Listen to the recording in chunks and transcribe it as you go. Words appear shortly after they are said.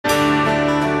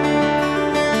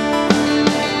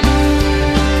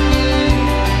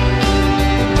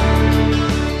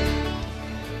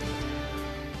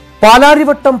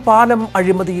പാലാരിവട്ടം പാലം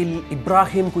അഴിമതിയിൽ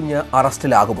ഇബ്രാഹിംകുഞ്ഞ്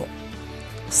അറസ്റ്റിലാകുമോ?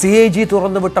 CAG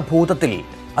തുറന്നുവിട്ട ഭൂതത്തിൽ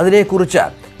അതിനെക്കുറിച്ച്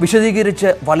വിശദീകരിച്ച്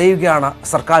വലയുകയാണ്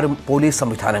സർക്കാരും പോലീസ്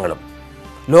സംവിധാനങ്ങളും.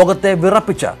 ലോകത്തെ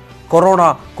വിറപ്പിച്ച് കൊറോണ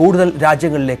കൂടുതൽ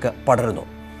രാജ്യങ്ങളിലേക്ക് പടരുന്നു.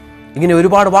 ഇങ്ങനെ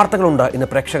ഒരുപാട് വാർത്തകളുണ്ട് ഇന്ന്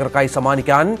പ്രേക്ഷകർക്കായി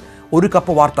സമ്മാനിക്കാൻ. ഒരു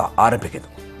കപ്പ് വാർത്ത ആരംഭിക്കുന്നു.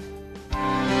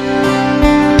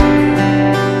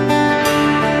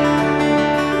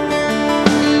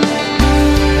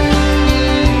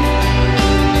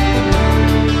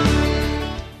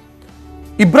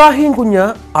 ഇബ്രാഹിംകുഞ്ഞ്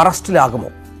അറസ്റ്റിലാകുമോ?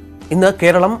 ഇന്ന്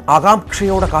കേരളം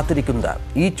ആകാംക്ഷയോടെ കാത്തിരിക്കുന്നത്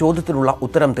ഈ ചോദ്യത്തിനുള്ള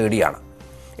ഉത്തരം തേടിയാണ്.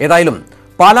 ഏതായാലും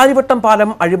പാലാരിവട്ടം പാലം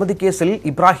അഴിമതി കേസിൽ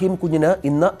ഇബ്രാഹിംകുഞ്ഞിന്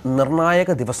ഇന്ന്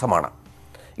നിർണായക ദിവസമാണ്.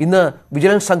 ഇന്ന്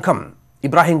വിജിലൻസ് സംഘം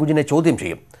ഇബ്രാഹിംകുഞ്ഞിനെ ചോദ്യം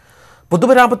ചെയ്യും.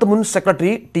 പൊതുമരാമത്ത് മുൻ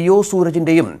സെക്രട്ടറി TO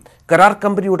സൂരജിന്റെയും കരാർ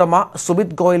കമ്പനി ഉടമ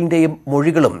സുമിത് ഗോയലിന്റെയും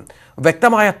മൊഴികളും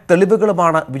വ്യക്തമായ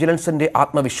തെളിവുകളുമാണ് വിജിലൻസിന്റെ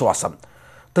ആത്മവിശ്വാസം.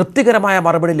 തൃപ്തികരമായ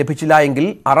മറുപടി ലഭിച്ചില്ല എങ്കിൽ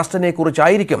അറസ്റ്റിനെ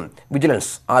കുറിച്ചായിരിക്കും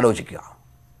വിജിലൻസ് ആലോചിക്കുക.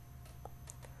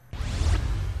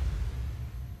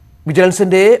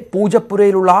 വിജിലൻസിന്റെ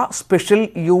പൂജപ്പുരയിലുള്ള സ്പെഷ്യൽ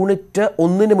യൂണിറ്റ്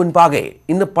 1 മുൻപാകെ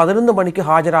ഇന്ന് 11 മണിക്ക്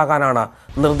ഹാജരാകാനാണ്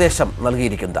നിർദ്ദേശം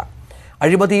നൽകിയിരിക്കുന്നത്.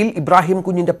 അഴിമതിയിൽ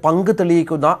ഇബ്രാഹിംകുഞ്ഞിന്റെ പങ്ക്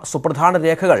തെളിയിക്കുന്ന സുപ്രധാന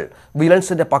രേഖകൾ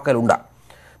വിജിലൻസിന്റെ പക്കലുണ്ട്.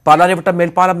 പാലാരിവട്ടം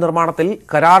മേൽപ്പാലം നിർമ്മാണത്തിൽ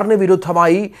കരാറിന്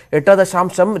വിരുദ്ധമായി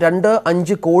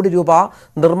 8.25 കോടി രൂപ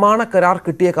നിർമ്മാണ കരാർ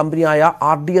കിട്ടിയ കമ്പനിയായ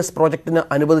RDS പ്രോജക്റ്റിന്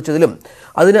അനുവദിച്ചതിലും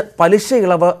അതിന് പലിശ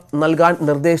ഇളവ് നൽകാൻ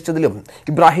നിർദ്ദേശിച്ചതിലും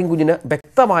ഇബ്രാഹിംകുഞ്ഞിന്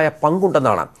വ്യക്തമായ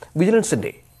പങ്കുണ്ടെന്നാണ്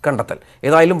വിജിലൻസിന്റെ കണ്ടെത്തൽ.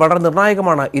 ഏതായാലും വളരെ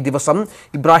നിർണായകമാണ് ഈ ദിവസം.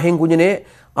 ഇബ്രാഹിംകുഞ്ഞിനെ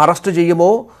അറസ്റ്റ്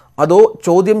ചെയ്യുമോ അതോ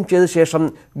ചോദ്യം ചെയ്ത ശേഷം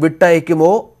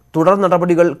വിട്ടയക്കുമോ? തുടർ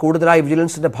നടപടികൾ കൂടുതലായി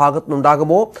വിജിലൻസിന്റെ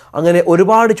ഭാഗത്തുനിന്നുണ്ടാകുമോ? അങ്ങനെ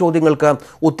ഒരുപാട് ചോദ്യങ്ങൾക്ക്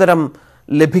ഉത്തരം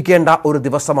ലഭിക്കേണ്ട ഒരു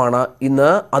ദിവസമാണ് ഇന്ന്.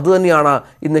 അതുതന്നെയാണ്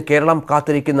ഇന്ന് കേരളം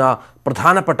കാത്തിരിക്കുന്ന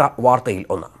പ്രധാനപ്പെട്ട വാർത്തയിൽ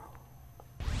ഒന്ന്.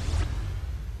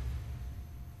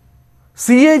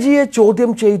 CAGയെ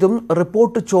ചോദ്യം ചെയ്തും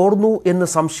റിപ്പോർട്ട് ചോർന്നു എന്ന്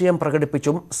സംശയം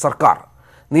പ്രകടിപ്പിച്ചും സർക്കാർ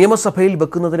നിയമസഭയിൽ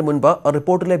വെക്കുന്നതിന് മുൻപ്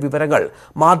റിപ്പോർട്ടിലെ വിവരങ്ങൾ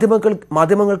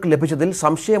മാധ്യമങ്ങൾക്ക് ലഭിച്ചതിൽ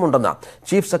സംശയമുണ്ടെന്ന്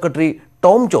ചീഫ് സെക്രട്ടറി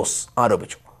ടോം ജോസ്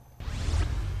ആരോപിച്ചു.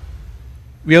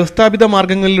 വ്യവസ്ഥാപിത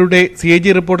മാർഗങ്ങളിലൂടെ CAG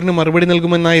റിപ്പോർട്ടിന് മറുപടി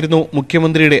നൽകുമെന്നായിരുന്നു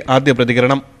മുഖ്യമന്ത്രിയുടെ ആദ്യ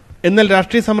പ്രതികരണം. എന്നാൽ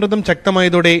രാഷ്ട്രീയ സമ്മർദ്ദം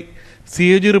ശക്തമായതോടെ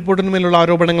CAG റിപ്പോർട്ടിന്മേലുള്ള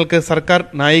ആരോപണങ്ങൾക്ക് സർക്കാർ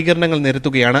ന്യായീകരണങ്ങൾ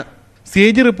നിരത്തുകയാണ്.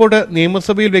 CAG റിപ്പോർട്ട്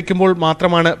നിയമസഭയിൽ വെക്കുമ്പോൾ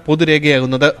മാത്രമാണ്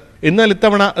പൊതുരേഖയാകുന്നത്. എന്നാൽ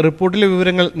ഇത്തവണ റിപ്പോർട്ടിലെ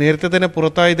വിവരങ്ങൾ നേരത്തെ തന്നെ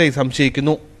പുറത്തായതായി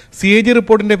സംശയിക്കുന്നു. CAG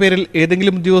റിപ്പോർട്ടിന്റെ പേരിൽ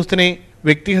ഏതെങ്കിലും ഉദ്യോഗസ്ഥനെ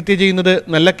വ്യക്തിഹത്യ ചെയ്യുന്നത്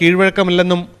നല്ല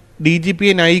കീഴ്വഴക്കമല്ലെന്നും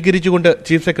DGPയെ ന്യായീകരിച്ചുകൊണ്ട്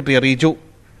ചീഫ് സെക്രട്ടറി അറിയിച്ചു.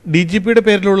 DGPയുടെ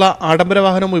പേരിലുള്ള ആഡംബര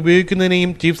വാഹനം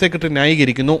ഉപയോഗിക്കുന്നതിനെയും ചീഫ് സെക്രട്ടറി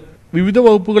ന്യായീകരിക്കുന്നു. വിവിധ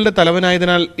വകുപ്പുകളുടെ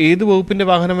തലവനായതിനാൽ ഏത് വകുപ്പിന്റെ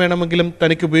വാഹനം വേണമെങ്കിലും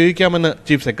തനിക്ക് ഉപയോഗിക്കാമെന്ന്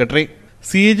ചീഫ് സെക്രട്ടറി.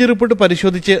 CAG റിപ്പോർട്ട്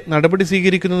പരിശോധിച്ച് നടപടി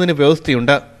സ്വീകരിക്കുന്നതിന്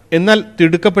വ്യവസ്ഥയുണ്ട്. എന്നാൽ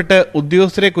തിടുക്കപ്പെട്ട്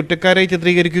ഉദ്യോഗസ്ഥരെ കുറ്റക്കാരായി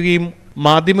ചിത്രീകരിക്കുകയും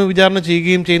മാധ്യമ വിചാരണ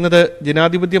ചെയ്യുകയും ചെയ്യുന്നത്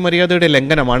ജനാധിപത്യ മര്യാദയുടെ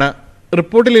ലംഘനമാണ്.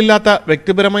 റിപ്പോർട്ടിലില്ലാത്ത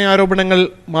വ്യക്തിപരമായ ആരോപണങ്ങൾ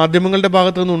മാധ്യമങ്ങളുടെ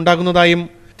ഭാഗത്തുനിന്ന് ഉണ്ടാകുന്നതായും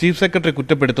ചീഫ് സെക്രട്ടറി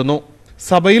കുറ്റപ്പെടുത്തുന്നു.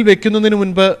 സഭയിൽ വെക്കുന്നതിന്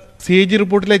മുൻപ് CAG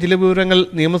റിപ്പോർട്ടിലെ ചില വിവരങ്ങൾ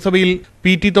നിയമസഭയിൽ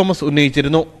PT തോമസ്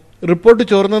ഉന്നയിച്ചിരുന്നു. റിപ്പോർട്ട്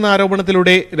ചോർന്നെന്ന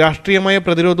ആരോപണത്തിലൂടെ രാഷ്ട്രീയമായ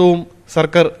പ്രതിരോധവും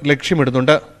സർക്കാർ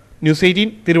ലക്ഷ്യമിടുന്നുണ്ട്. ന്യൂസ്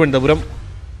 18 തിരുവനന്തപുരം.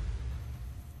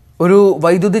 ഒരു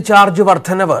വൈദ്യുതി ചാർജ്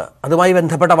വർധനവ്, അതുമായി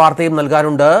ബന്ധപ്പെട്ട വാർത്തയും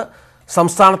നൽകാനുണ്ട്.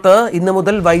 സംസ്ഥാനത്ത് ഇന്നു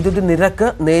മുതൽ വൈദ്യുതി നിരക്ക്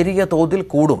നേരിയ തോതിൽ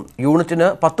കൂടും. യൂണിറ്റിന്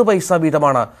 10 പൈസ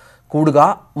വീതമാണ് കൂടുക.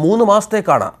 3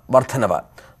 മാസത്തേക്കാണ് വർധനവ്.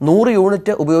 100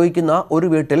 യൂണിറ്റ് ഉപയോഗിക്കുന്ന ഒരു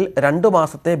വീട്ടിൽ 2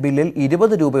 മാസത്തെ ബില്ലിൽ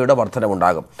 20 രൂപയുടെ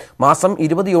വർധനവുണ്ടാകും. മാസം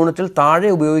 20 യൂണിറ്റിൽ താഴെ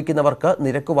ഉപയോഗിക്കുന്നവർക്ക്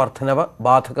നിരക്ക് വർധനവ്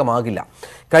ബാധകമാകില്ല.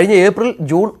 കഴിഞ്ഞ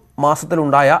ഏപ്രിൽ-ജൂൺ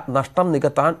മാസത്തിലുണ്ടായ നഷ്ടം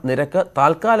നികത്താൻ നിരക്ക്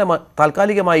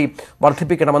താൽക്കാലികമായി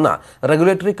വർദ്ധിപ്പിക്കണമെന്ന്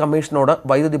റെഗുലേറ്ററി കമ്മീഷനോട്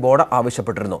വൈദ്യുതി ബോർഡ്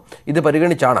ആവശ്യപ്പെട്ടിരുന്നു. ഇത്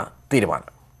പരിഗണിച്ചാണ് തീരുമാനം.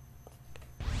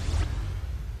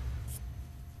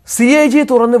 CAG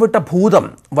തുറന്നുവിട്ട ഭൂതം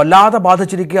വല്ലാതെ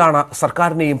ബാധിച്ചിരിക്കുകയാണ്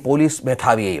സർക്കാരിനെയും പോലീസ്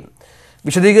മേധാവിയെയും.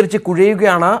 വിശദീകരിച്ച്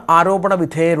കുഴയുകയാണ് ആരോപണ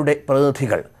വിധേയരുടെ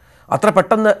പ്രതിനിധികൾ. അത്ര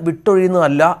പെട്ടെന്ന്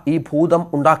വിട്ടൊഴിയുന്നതല്ല ഈ ഭൂതം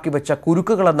ഉണ്ടാക്കിവെച്ച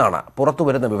കുരുക്കുകളെന്നാണ്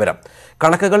പുറത്തുവരുന്ന വിവരം.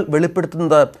 കണക്കുകൾ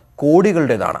വെളിപ്പെടുത്തുന്നത്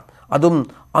കോടികളുടേതാണ്. അതും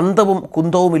അന്തവും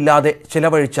കുന്തവുമില്ലാതെ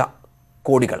ചെലവഴിച്ച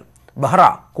കോടികൾ. ബഹ്റ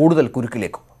കൂടുതൽ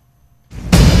കുരുക്കിലേക്കും.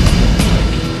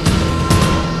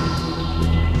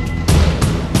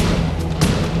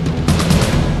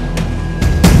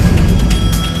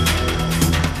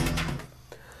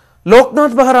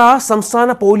 ലോക്നാഥ് ബെഹ്റ സംസ്ഥാന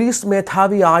പോലീസ്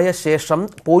മേധാവിയായ ശേഷം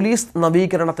പോലീസ്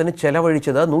നവീകരണത്തിന്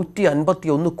ചെലവഴിച്ചത്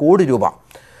 151 കോടി രൂപ.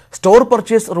 സ്റ്റോർ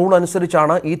പർച്ചേസ് റൂൾ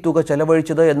അനുസരിച്ചാണ് ഈ തുക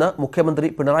ചെലവഴിച്ചത് എന്ന് മുഖ്യമന്ത്രി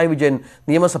പിണറായി വിജയൻ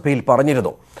നിയമസഭയിൽ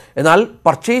പറഞ്ഞിരുന്നു. എന്നാൽ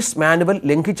പർച്ചേസ് മാനുവൽ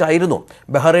ലംഘിച്ചായിരുന്നു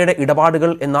ബെഹ്റയുടെ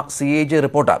ഇടപാടുകൾ എന്ന CAG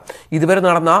റിപ്പോർട്ട് ഇതുവരെ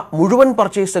നടന്ന മുഴുവൻ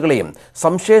പർച്ചേസുകളെയും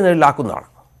സംശയനിഴലാക്കുന്നതാണ്.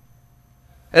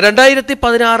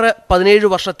 2016-17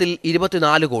 വർഷത്തിൽ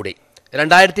 24 കോടി,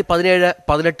 2017-18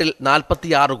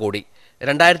 46 കോടി,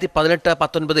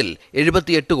 2018-19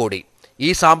 78 കോടി. ഈ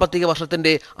സാമ്പത്തിക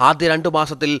വർഷത്തിന്റെ ആദ്യ 2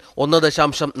 മാസത്തിൽ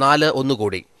 1.41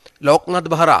 കോടി.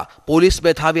 ലോക്നാഥ് ബെഹ്റ പോലീസ്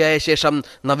മേധാവിയായ ശേഷം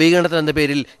നവീകരണത്തിനെന്ന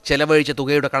പേരിൽ ചെലവഴിച്ച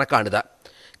തുകയുടെ കണക്കാണിത്.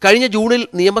 കഴിഞ്ഞ ജൂണിൽ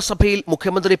നിയമസഭയിൽ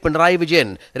മുഖ്യമന്ത്രി പിണറായി വിജയൻ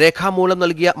രേഖാമൂലം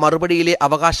നൽകിയ മറുപടിയിലെ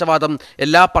അവകാശവാദം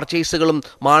എല്ലാ പർച്ചേസുകളും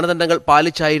മാനദണ്ഡങ്ങൾ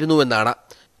പാലിച്ചായിരുന്നുവെന്നാണ്.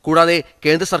 കൂടാതെ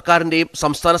കേന്ദ്ര സർക്കാരിന്റെയും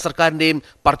സംസ്ഥാന സർക്കാരിന്റെയും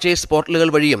പർച്ചേസ് പോർട്ടലുകൾ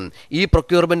വഴിയും ഈ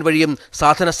പ്രൊക്യൂർമെന്റ് വഴിയും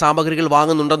സാധന സാമഗ്രികൾ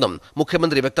വാങ്ങുന്നുണ്ടെന്നും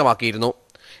മുഖ്യമന്ത്രി വ്യക്തമാക്കിയിരുന്നു.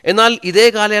 എന്നാൽ ഇതേ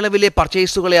കാലയളവിലെ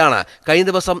പർച്ചേസുകളെയാണ് കഴിഞ്ഞ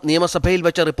ദിവസം നിയമസഭയിൽ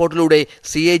വെച്ച റിപ്പോർട്ടിലൂടെ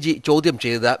CAG ചോദ്യം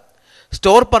ചെയ്തത്.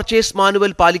 സ്റ്റോർ പർച്ചേസ്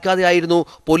മാനുവൽ പാലിക്കാതെയായിരുന്നു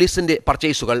പോലീസിന്റെ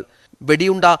പർച്ചേസുകൾ.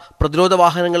 വെടിയുണ്ട, പ്രതിരോധ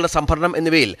വാഹനങ്ങളുടെ സംഭരണം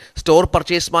എന്നിവയിൽ സ്റ്റോർ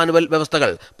പർച്ചേസ് മാനുവൽ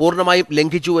വ്യവസ്ഥകൾ പൂർണ്ണമായും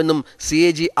ലംഘിച്ചുവെന്നും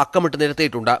CAG അക്കമിട്ട്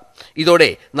നിരത്തിയിട്ടുണ്ട്. ഇതോടെ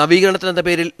നവീകരണത്തിനെന്ന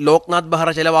പേരിൽ ലോക്നാഥ്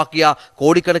ബെഹ്റ ചെലവാക്കിയ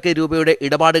കോടിക്കണക്കിന് രൂപയുടെ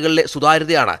ഇടപാടുകളിലെ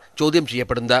സുതാര്യതയാണ് ചോദ്യം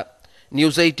ചെയ്യപ്പെടുന്നത്.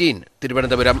 ന്യൂസ് 18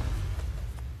 തിരുവനന്തപുരം.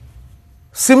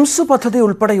 സിംസ് പദ്ധതി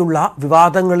ഉൾപ്പെടെയുള്ള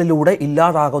വിവാദങ്ങളിലൂടെ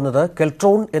ഇല്ലാതാകുന്നത്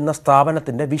കെൽട്രോൺ എന്ന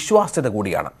സ്ഥാപനത്തിന്റെ വിശ്വാസ്യത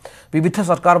കൂടിയാണ്. വിവിധ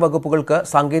സർക്കാർ വകുപ്പുകൾക്ക്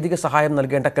സാങ്കേതിക സഹായം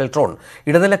നൽകേണ്ട കെൽട്രോൺ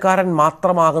ഇടനിലക്കാരൻ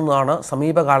മാത്രമാകുന്നതാണ്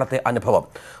സമീപകാലത്തെ അനുഭവം.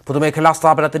 പൊതുമേഖലാ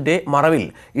സ്ഥാപനത്തിന്റെ മറവിൽ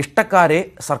ഇഷ്ടക്കാരെ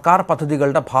സർക്കാർ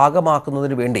പദ്ധതികളുടെ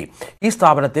ഭാഗമാക്കുന്നതിനു വേണ്ടി ഈ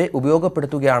സ്ഥാപനത്തെ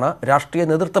ഉപയോഗപ്പെടുത്തുകയാണ് രാഷ്ട്രീയ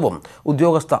നേതൃത്വവും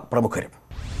ഉദ്യോഗസ്ഥ പ്രമുഖരും.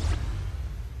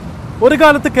 ഒരു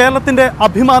കാലത്ത് കേരളത്തിന്റെ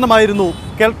അഭിമാനമായിരുന്നു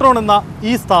കെൽട്രോൺ എന്ന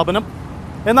ഈ സ്ഥാപനം.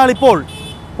 എന്നാൽ ഇപ്പോൾ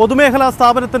പൊതുമേഖലാ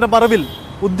സ്ഥാപനത്തിന്റെ മറവിൽ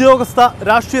ഉദ്യോഗസ്ഥ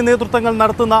രാഷ്ട്രീയ നേതൃത്വങ്ങൾ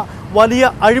നടത്തുന്ന വലിയ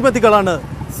അഴിമതികളാണ്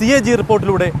CAG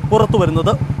റിപ്പോർട്ടിലൂടെ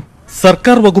പുറത്തുവരുന്നത്.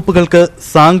 സർക്കാർ വകുപ്പുകൾക്ക്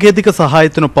സാങ്കേതിക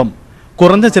സഹായത്തിനൊപ്പം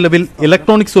കുറഞ്ഞ ചെലവിൽ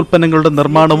ഇലക്ട്രോണിക്സ് ഉൽപ്പന്നങ്ങളുടെ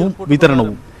നിർമ്മാണവും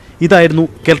വിതരണവും ഇതായിരുന്നു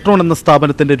കെൽട്രോൺ എന്ന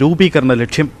സ്ഥാപനത്തിന്റെ രൂപീകരണ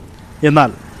ലക്ഷ്യം.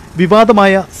 എന്നാൽ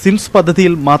വിവാദമായ സിംസ്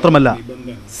പദ്ധതിയിൽ മാത്രമല്ല,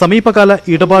 സമീപകാല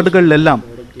ഇടപാടുകളിലെല്ലാം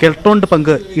കെൽട്രോണിന്റെ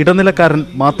പങ്ക് ഇടനിലക്കാരൻ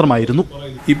മാത്രമായിരുന്നു.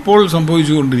 ഇപ്പോൾ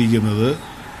സംഭവിച്ചുകൊണ്ടിരിക്കുന്നത്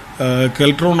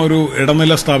കെൽട്രോൺ ഒരു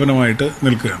ഇടനില സ്ഥാപനമായിട്ട്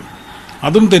നിൽക്കുകയാണ്.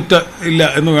 അതും തെറ്റില്ല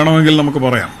എന്ന് വേണമെങ്കിൽ നമുക്ക്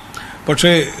പറയാം.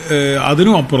 പക്ഷേ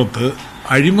അതിനും അപ്പുറത്ത്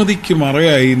അഴിമതിക്ക്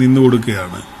മറയായി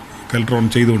നിന്നുകൊടുക്കുകയാണ് കെൽട്രോൺ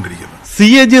ചെയ്തുകൊണ്ടിരിക്കുന്നത്.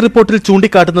 CAG റിപ്പോർട്ടിൽ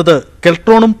ചൂണ്ടിക്കാട്ടുന്നത്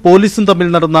കെൽട്രോണും പോലീസും തമ്മിൽ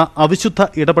നടന്ന അവിശുദ്ധ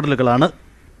ഇടപെടലുകളാണ്.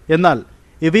 എന്നാൽ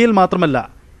ഇവയിൽ മാത്രമല്ല,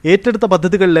 ഏറ്റെടുത്ത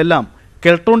പദ്ധതികളിലെല്ലാം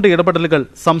കെൽട്രോണിന്റെ ഇടപെടലുകൾ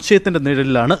സംശയത്തിന്റെ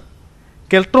നിഴലിലാണ്.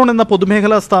 കെൽട്രോൺ എന്ന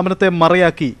പൊതുമേഖലാ സ്ഥാപനത്തെ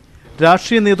മറയാക്കി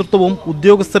രാഷ്ട്രീയ നേതൃത്വവും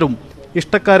ഉദ്യോഗസ്ഥരും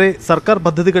ഇഷ്ടക്കാരെ സർക്കാർ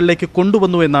പദ്ധതികളിലേക്ക്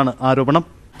കൊണ്ടുവന്നു എന്നാണ് ആരോപണം.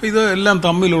 ഇത് എല്ലാം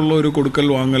തമ്മിലുള്ള ഒരു കൊടുക്കൽ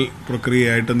വാങ്ങൽ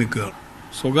പ്രക്രിയയായിട്ട് നിൽക്കുകയാണ്.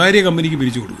 സ്വകാര്യ കമ്പനിക്ക്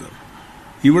പിരിച്ചു കൊടുക്കുകയാണ്.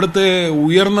 ഇവിടുത്തെ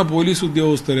ഉയർന്ന പോലീസ്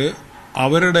ഉദ്യോഗസ്ഥർ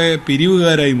അവരുടെ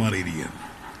പിരിവുകാരായി മാറിയിരിക്കുകയാണ്.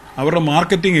 അവരുടെ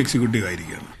മാർക്കറ്റിംഗ് എക്സിക്യൂട്ടീവ്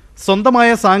ആയിരിക്കുകയാണ്. സ്വന്തമായ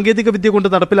സാങ്കേതിക വിദ്യ കൊണ്ട്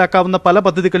നടപ്പിലാക്കാവുന്ന പല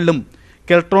പദ്ധതികളിലും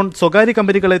കെൽട്രോൺ സ്വകാര്യ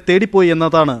കമ്പനികളെ തേടിപ്പോയി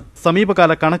എന്നതാണ്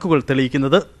സമീപകാല കണക്കുകൾ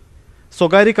തെളിയിക്കുന്നത്.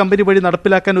 സ്വകാര്യ കമ്പനി വഴി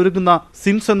നടപ്പിലാക്കാൻ ഒരുങ്ങുന്ന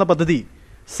സിംസ് എന്ന പദ്ധതി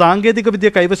സാങ്കേതിക വിദ്യ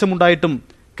കൈവശമുണ്ടായിട്ടും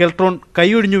കെൽട്രോൺ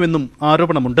കൈയൊഴിഞ്ഞുവെന്നും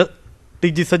ആരോപണമുണ്ട്.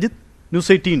 TG Sajith,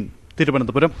 news 18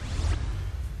 Thiruvananthapuram.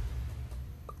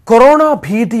 Corona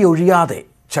ഭീതി ഒഴിയാതെ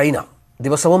ചൈന.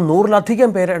 ദിവസവും 100-ലധികം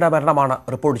പേരുടെ മരണമാണ്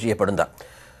റിപ്പോർട്ട് ചെയ്യപ്പെടുന്നത്.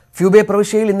 ഫ്യൂബെ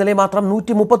പ്രവിശ്യയിൽ ഇന്നലെ മാത്രം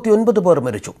 139 പേർ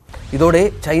മരിച്ചു. ഇതോടെ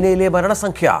ചൈനയിലെ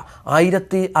മരണസംഖ്യ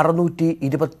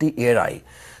 1627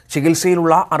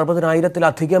 ചികിത്സയിലുള്ള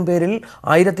 60,000-ലധികം പേരിൽ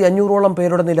 1500-ഓളം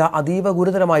പേരുടെ നില അതീവ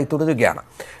ഗുരുതരമായി തുടരുകയാണ്.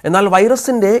 എന്നാൽ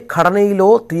വൈറസിന്റെ ഘടനയിലോ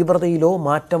തീവ്രതയിലോ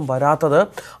മാറ്റം വരാത്തത്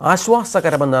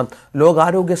ആശ്വാസകരമെന്ന്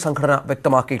ലോകാരോഗ്യ സംഘടന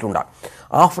വ്യക്തമാക്കിയിട്ടുണ്ട്.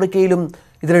 ആഫ്രിക്കയിലും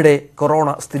ഇതിനിടെ കൊറോണ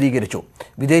സ്ഥിരീകരിച്ചു.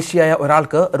 വിദേശിയായ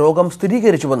ഒരാൾക്ക് രോഗം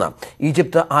സ്ഥിരീകരിച്ചുവെന്ന്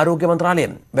ഈജിപ്ത് ആരോഗ്യ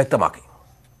മന്ത്രാലയം വ്യക്തമാക്കി.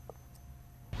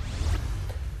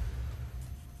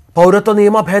 പൗരത്വ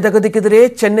നിയമ ഭേദഗതിക്കെതിരെ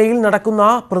ചെന്നൈയിൽ നടക്കുന്ന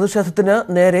പ്രതിഷേധത്തിന്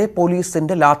നേരെ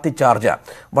പോലീസിന്റെ ലാത്തിചാർജ്.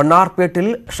 വണ്ണാർപേട്ടിൽ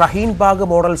ഷഹീൻ ബാഗ്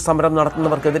മോഡൽ സമരം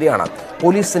നടത്തുന്നവർക്കെതിരെയാണ്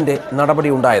പോലീസിന്റെ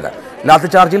നടപടിയുണ്ടായത്.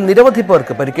 ലാത്തിചാർജിൽ നിരവധി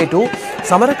പേർക്ക് പരിക്കേറ്റു.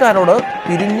 സമരക്കാരോട്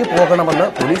പിരിഞ്ഞു പോകണമെന്ന്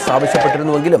പോലീസ്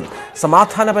ആവശ്യപ്പെട്ടിരുന്നുവെങ്കിലും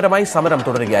സമാധാനപരമായി സമരം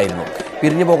തുടരുകയായിരുന്നു.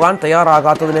 പിരിഞ്ഞു പോകാൻ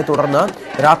തയ്യാറാകാത്തതിനെ തുടർന്ന്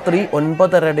രാത്രി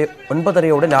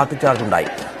 9:30 ലാത്തിചാർജ് ഉണ്ടായി.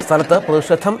 സ്ഥലത്ത്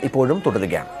പ്രതിഷേധം ഇപ്പോഴും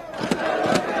തുടരുകയാണ്.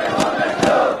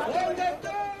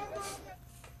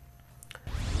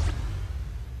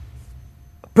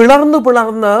 പിളർന്നു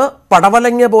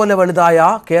പടവലങ്ങ പോലെ വലുതായ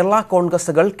കേരള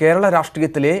കോൺഗ്രസുകൾ കേരള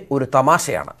രാഷ്ട്രീയത്തിലെ ഒരു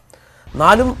തമാശയാണ്.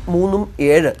 4, 3,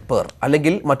 7 പേർ,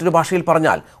 അല്ലെങ്കിൽ മറ്റൊരു ഭാഷയിൽ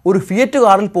പറഞ്ഞാൽ ഒരു ഫിയറ്റ്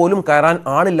കാറിൽ പോലും കയറാൻ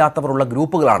ആളില്ലാത്തവരുള്ള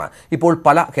ഗ്രൂപ്പുകളാണ് ഇപ്പോൾ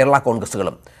പല കേരള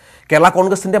കോൺഗ്രസുകളും. കേരള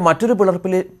കോൺഗ്രസിന്റെ മറ്റൊരു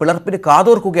പിളർപ്പിന്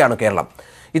കാതോർക്കുകയാണ് കേരളം.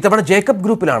 ഇത്തവണ ജേക്കബ്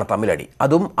ഗ്രൂപ്പിലാണ് തമ്മിലടി.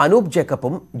 അതും അനൂപ്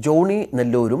ജേക്കബും ജോണി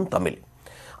നെല്ലൂരും തമ്മിൽ.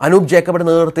 അനൂപ് ജേക്കബിന്റെ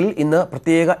നേതൃത്വത്തിൽ ഇന്ന്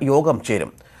പ്രത്യേക യോഗം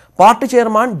ചേരും. പാർട്ടി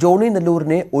ചെയർമാൻ ജോണി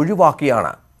നെല്ലൂരിനെ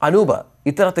ഒഴിവാക്കിയാണ് അനൂപ്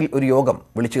ഇത്തരത്തിൽ ഒരു യോഗം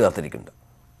വിളിച്ചു ചേർത്തിരിക്കുന്നത്.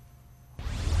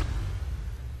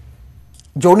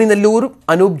 ജോണി നെല്ലൂർ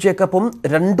അനൂപ് ജേക്കബും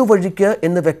രണ്ടു വഴിക്ക്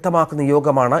എന്ന് വ്യക്തമാക്കുന്ന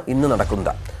യോഗമാണ് ഇന്ന്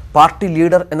നടക്കുന്നത്. പാർട്ടി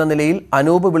ലീഡർ എന്ന നിലയിൽ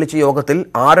അനൂപ് വിളിച്ച യോഗത്തിൽ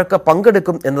ആരൊക്കെ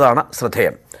പങ്കെടുക്കും എന്നതാണ്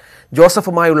ശ്രദ്ധേയം.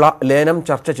 ജോസഫുമായുള്ള ലയനം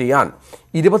ചർച്ച ചെയ്യാൻ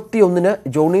 21-ന്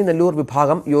ജോണി നെല്ലൂർ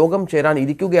വിഭാഗം യോഗം ചേരാൻ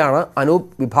ഇരിക്കുകയാണ് അനൂപ്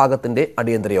വിഭാഗത്തിന്റെ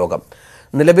അടിയന്തര യോഗം.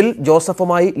 നിലവിൽ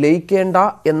ജോസഫുമായി ലയിക്കേണ്ട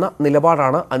എന്ന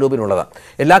നിലപാടാണ് അനൂപിനുള്ളത്.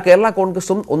 എല്ലാ കേരള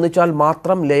കോൺഗ്രസും ഒന്നിച്ചാൽ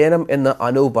മാത്രം ലയനം എന്ന്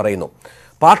അനൂപ് പറയുന്നു.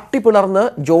 പാർട്ടി പിളർന്ന്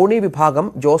ജോണി വിഭാഗം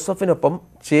ജോസഫിനൊപ്പം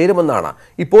ചേരുമെന്നാണ്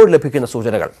ഇപ്പോൾ ലഭിക്കുന്ന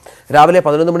സൂചനകൾ. രാവിലെ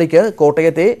 11 മണിക്ക്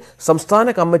കോട്ടയത്തെ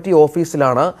സംസ്ഥാന കമ്മിറ്റി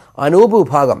ഓഫീസിലാണ് അനൂപ്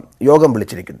വിഭാഗം യോഗം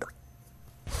വിളിച്ചിരിക്കുന്നത്.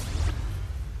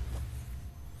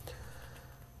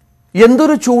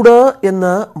 എന്തൊരു ചൂട്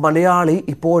എന്ന് മലയാളി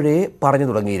ഇപ്പോഴേ പറഞ്ഞു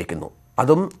തുടങ്ങിയിരിക്കുന്നു.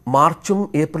 അതും മാർച്ചും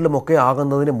ഏപ്രിലും ഒക്കെ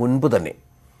ആകുന്നതിന് മുൻപ് തന്നെ.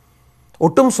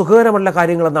 ഒട്ടും സുഖകരമല്ല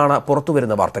കാര്യങ്ങളെന്നാണ്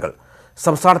പുറത്തുവരുന്ന വാർത്തകൾ.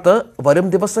 സംസ്ഥാനത്ത് വരും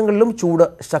ദിവസങ്ങളിലും ചൂട്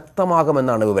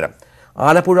ശക്തമാകുമെന്നാണ് വിവരം.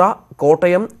 ആലപ്പുഴ,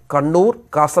 കോട്ടയം, കണ്ണൂർ,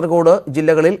 കാസർഗോഡ്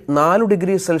ജില്ലകളിൽ 4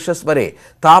 ഡിഗ്രി സെൽഷ്യസ് വരെ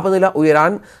താപനില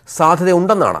ഉയരാൻ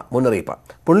സാധ്യതയുണ്ടെന്നാണ് മുന്നറിയിപ്പ്.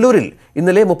 പുള്ളൂരിൽ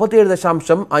ഇന്നലെ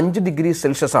 37.5 ഡിഗ്രി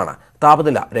സെൽഷ്യസാണ്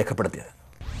താപനില രേഖപ്പെടുത്തിയത്.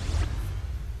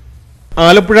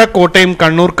 ആലപ്പുഴ, കോട്ടയം,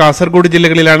 കണ്ണൂർ, കാസർഗോഡ്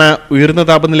ജില്ലകളിലാണ് ഉയർന്ന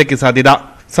താപനിലയ്ക്ക് സാധ്യത.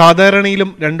 സാധാരണയിലും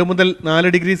 2 മുതൽ 4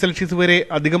 ഡിഗ്രി സെൽഷ്യസ് വരെ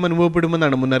അധികം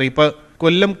അനുഭവപ്പെടുമെന്നാണ് മുന്നറിയിപ്പ്.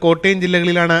 കൊല്ലം, കോട്ടയം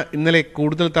ജില്ലകളിലാണ് ഇന്നലെ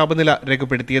കൂടുതൽ താപനില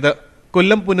രേഖപ്പെടുത്തിയത്.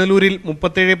 കൊല്ലം പുനലൂരിൽ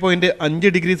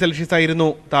 37.5 ഡിഗ്രി സെൽഷ്യസ് ആയിരുന്നു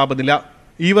താപനില.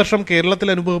 ഈ വർഷം കേരളത്തിൽ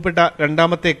അനുഭവപ്പെട്ട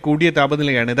രണ്ടാമത്തെ കൂടിയ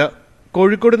താപനിലയാണിത്.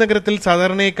 കോഴിക്കോട് നഗരത്തിൽ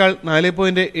സാധാരണയേക്കാൾ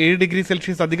 4.7 ഡിഗ്രി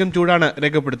സെൽഷ്യസ് അധികം ചൂടാണ്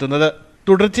രേഖപ്പെടുത്തുന്നത്.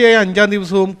 തുടർച്ചയായ 5-ാം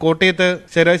ദിവസവും കോട്ടയത്ത്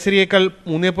ശരാശരിയേക്കാൾ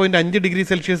 3.5 ഡിഗ്രി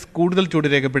സെൽഷ്യസ് കൂടുതൽ ചൂട്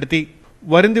രേഖപ്പെടുത്തി.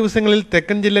 വരും ദിവസങ്ങളിൽ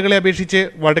തെക്കൻ ജില്ലകളെ അപേക്ഷിച്ച്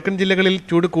വടക്കൻ ജില്ലകളിൽ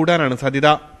ചൂട് കൂടാനാണ് സാധ്യത.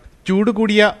 ചൂട്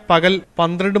കൂടിയ പകൽ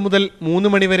 12 മുതൽ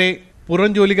 3 മണിവരെ പുറം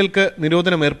ജോലികൾക്ക്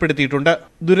നിരോധനം ഏർപ്പെടുത്തിയിട്ടുണ്ട്.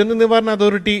 ദുരന്ത നിവാരണ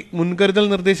അതോറിറ്റി മുൻകരുതൽ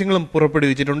നിർദ്ദേശങ്ങളും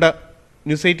പുറപ്പെടുവിച്ചിട്ടുണ്ട്.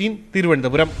 ന്യൂസ് 18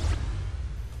 തിരുവനന്തപുരം.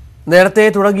 നേരത്തെ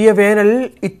തുടങ്ങിയ വേനൽ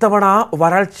ഇത്തവണ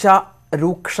വരൾച്ച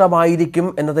രൂക്ഷമായിരിക്കും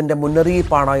എന്നതിന്റെ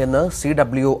മുന്നറിയിപ്പാണ് എന്ന്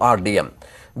CWRDM.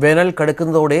 വേനൽ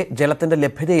കടുക്കുന്നതോടെ ജലത്തിന്റെ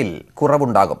ലഭ്യതയിൽ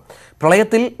കുറവുണ്ടാകും.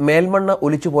 പ്രളയത്തിൽ മേൽമണ്ണ്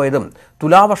ഒലിച്ചുപോയതും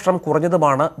തുലാവർഷം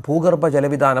കുറഞ്ഞതുമാണ് ഭൂഗർഭ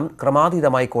ജലവിധാനം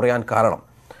ക്രമാതീതമായി കുറയാൻ കാരണം.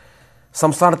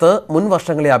 സംസ്ഥാനത്ത് മുൻ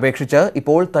വർഷങ്ങളെ അപേക്ഷിച്ച്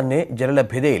ഇപ്പോൾ തന്നെ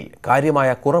ജലലഭ്യതയിൽ കാര്യമായ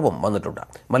കുറവും വന്നിട്ടുണ്ട്.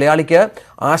 മലയാളിക്ക്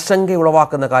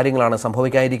ആശങ്കയുളവാക്കുന്ന കാര്യങ്ങളാണ്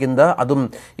സംഭവിക്കാനിരിക്കുന്നത്. അതും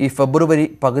ഈ ഫെബ്രുവരി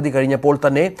പകുതി കഴിഞ്ഞപ്പോൾ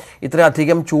തന്നെ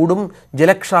ഇത്രയധികം ചൂടും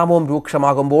ജലക്ഷാമവും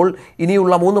രൂക്ഷമാകുമ്പോൾ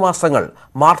ഇനിയുള്ള 3 മാസങ്ങൾ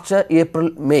മാർച്ച്, ഏപ്രിൽ,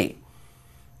 മെയ്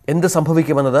എന്ത്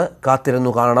സംഭവിക്കുമെന്നത്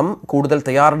കാത്തിരുന്നു കാണണം. കൂടുതൽ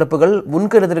തയ്യാറെടുപ്പുകൾ,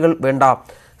 മുൻകരുതലുകൾ വേണ്ട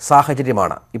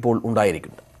സാഹചര്യമാണ് ഇപ്പോൾ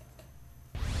ഉണ്ടായിരിക്കുന്നത്.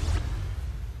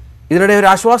 ഇതിനിടെ ഒരു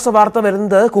ആശ്വാസ വാർത്ത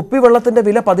വരുന്നത് കുപ്പിവെള്ളത്തിന്റെ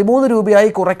വില 13 രൂപയായി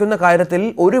കുറയ്ക്കുന്ന കാര്യത്തിൽ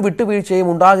ഒരു വിട്ടുവീഴ്ചയും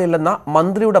ഉണ്ടാകില്ലെന്ന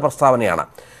മന്ത്രിയുടെ പ്രസ്താവനയാണ്.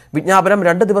 വിജ്ഞാപനം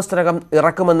 2 ദിവസത്തിനകം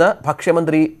ഇറക്കുമെന്ന്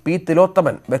ഭക്ഷ്യമന്ത്രി P.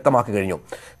 തിലോത്തമൻ വ്യക്തമാക്കി കഴിഞ്ഞു.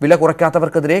 വില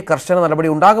കുറയ്ക്കാത്തവർക്കെതിരെ കർശന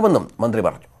നടപടി ഉണ്ടാകുമെന്നും മന്ത്രി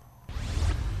പറഞ്ഞു.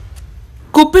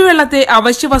 കുപ്പിവെള്ളത്തെ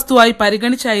അവശ്യ വസ്തുവായി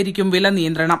പരിഗണിച്ചായിരിക്കും വില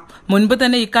നിയന്ത്രണം. മുൻപ്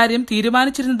തന്നെ ഇക്കാര്യം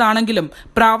തീരുമാനിച്ചിരുന്നതാണെങ്കിലും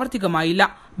പ്രാവർത്തികമായില്ല.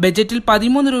 ബജറ്റിൽ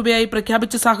 13 രൂപയായി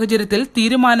പ്രഖ്യാപിച്ച സാഹചര്യത്തിൽ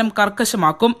തീരുമാനം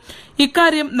കർക്കശമാക്കും.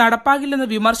 ഇക്കാര്യം നടപ്പാകില്ലെന്ന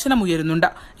വിമർശനം ഉയരുന്നുണ്ട്.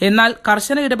 എന്നാൽ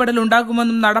കർശന ഇടപെടൽ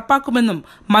ഉണ്ടാകുമെന്നും നടപ്പാക്കുമെന്നും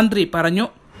മന്ത്രി പറഞ്ഞു.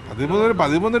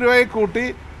 13 രൂപയായി കൂട്ടി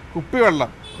കുപ്പിവെള്ളം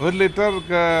 1 litre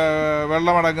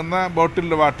വെള്ളമടങ്ങുന്ന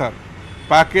bottled water,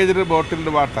 packaged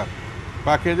bottled water,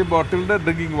 package bottled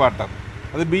drinking water,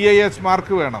 അത് BIS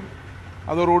മാർക്ക് വേണം.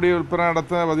 അതോടുകൂടി വിൽപ്പന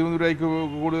നടത്തുക 13 രൂപയ്ക്ക്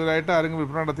കൂടുതലായിട്ട് ആരെങ്കിലും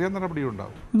വിൽപ്പന നടത്തിയാൽ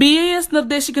നടപടിയുണ്ടാവും. BIS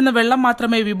നിർദ്ദേശിക്കുന്ന വെള്ളം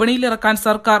മാത്രമേ വിപണിയിലിറക്കാൻ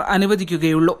സർക്കാർ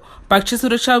അനുവദിക്കുകയുള്ളൂ.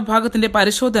 ഭക്ഷ്യസുരക്ഷാ വിഭാഗത്തിന്റെ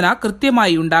പരിശോധന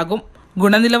കൃത്യമായി ഉണ്ടാകും.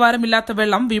 ഗുണനിലവാരമില്ലാത്ത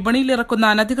വെള്ളം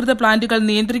വിപണിയിലിറക്കുന്ന അനധികൃത പ്ലാന്റുകൾ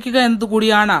നിയന്ത്രിക്കുക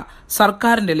എന്നതുകൂടിയാണ്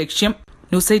സർക്കാരിന്റെ ലക്ഷ്യം.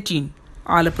 ന്യൂസ് 18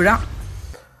 ആലപ്പുഴ.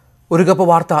 ഒരു കപ്പ്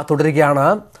വാർത്ത തുടരുകയാണ്.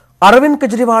 അരവിന്ദ്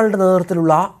കെജ്രിവാളിന്റെ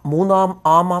നേതൃത്വത്തിലുള്ള 3ാം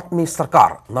ആം ആദ്മി സർക്കാർ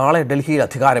നാളെ ഡൽഹിയിൽ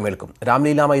അധികാരമേൽക്കും.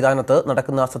 രാംലീല മൈതാനത്ത്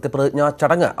നടക്കുന്ന സത്യപ്രതിജ്ഞാ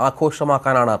ചടങ്ങ്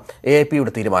ആഘോഷമാക്കാനാണ്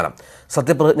AIPയുടെ തീരുമാനം.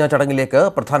 സത്യപ്രതിജ്ഞാ ചടങ്ങിലേക്ക്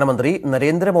പ്രധാനമന്ത്രി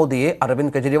നരേന്ദ്രമോദിയെ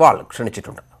അരവിന്ദ് കെജ്രിവാൾ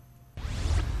ക്ഷണിച്ചിട്ടുണ്ട്.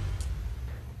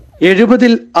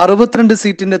 70-ൽ 62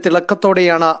 സീറ്റിന്റെ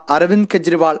തിളക്കത്തോടെയാണ് അരവിന്ദ്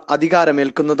കെജ്രിവാൾ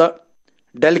അധികാരമേൽക്കുന്നത്.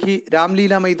 ഡൽഹി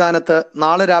രാംലീല മൈതാനത്ത്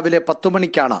നാളെ രാവിലെ 10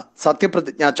 മണിക്കാണ്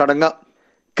സത്യപ്രതിജ്ഞാ ചടങ്ങ്.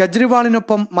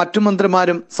 കെജ്രിവാളിനൊപ്പം മറ്റു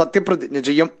മന്ത്രിമാരും സത്യപ്രതിജ്ഞ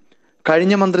ചെയ്യും.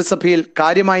 കഴിഞ്ഞ മന്ത്രിസഭയിൽ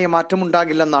കാര്യമായ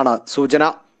മാറ്റമുണ്ടാകില്ലെന്നാണ് സൂചന.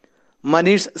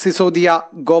 മനീഷ് സിസോദിയ,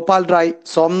 ഗോപാൽ റായ്,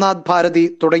 സോംനാഥ് ഭാരതി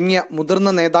തുടങ്ങിയ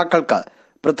മുതിർന്ന നേതാക്കൾക്ക്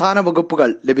പ്രധാന വകുപ്പുകൾ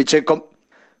ലഭിച്ചേക്കും.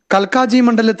 കൽക്കാജി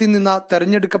മണ്ഡലത്തിൽ നിന്ന്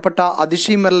തെരഞ്ഞെടുക്കപ്പെട്ട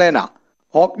അതിഷി മെർലേന,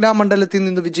 ഓഖ്ല മണ്ഡലത്തിൽ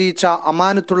നിന്ന് വിജയിച്ച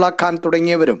അമാനത്തുള്ള ഖാൻ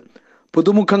തുടങ്ങിയവരും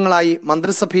പുതുമുഖങ്ങളായി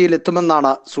മന്ത്രിസഭയിൽ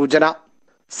എത്തുമെന്നാണ് സൂചന.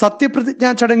 സത്യപ്രതിജ്ഞാ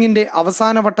ചടങ്ങിന്റെ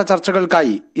അവസാനവട്ട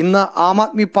ചർച്ചകൾക്കായി ഇന്ന് ആം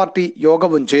ആദ്മി പാർട്ടി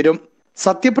യോഗവും ചേരും.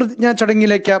 സത്യപ്രതിജ്ഞാ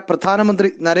ചടങ്ങിലേക്ക് പ്രധാനമന്ത്രി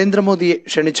നരേന്ദ്രമോദിയെ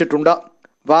ക്ഷണിച്ചിട്ടുണ്ട്.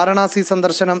 വാരണാസി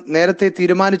സന്ദർശനം നേരത്തെ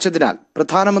തീരുമാനിച്ചതിനാൽ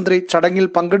പ്രധാനമന്ത്രി ചടങ്ങിൽ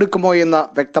പങ്കെടുക്കുമോ എന്ന്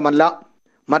വ്യക്തമല്ല.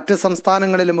 മറ്റ്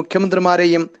സംസ്ഥാനങ്ങളിലെ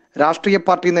മുഖ്യമന്ത്രിമാരെയും രാഷ്ട്രീയ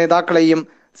പാർട്ടി നേതാക്കളെയും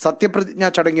സത്യപ്രതിജ്ഞാ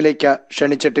ചടങ്ങിലേക്ക്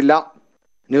ക്ഷണിച്ചിട്ടില്ല.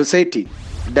 ന്യൂസ് 18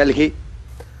 ഡൽഹി.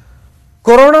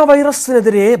 കൊറോണ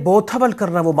വൈറസിനെതിരെ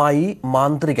ബോധവൽക്കരണവുമായി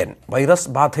മാന്ത്രികൻ.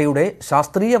 വൈറസ് ബാധയുടെ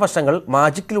ശാസ്ത്രീയ വശങ്ങൾ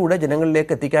മാജിക്കിലൂടെ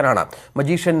ജനങ്ങളിലേക്ക് എത്തിക്കാനാണ്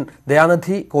മജീഷ്യൻ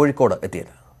ദയാനിധി കോഴിക്കോട്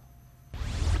എത്തിയത്.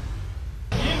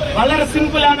 വളരെ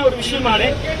സിമ്പിൾ ആണ് ഒരു വിഷയമാണ്.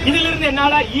 ഇതിലിരുന്ന്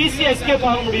എന്നാണ് ഈസി എസ്കേപ്പ്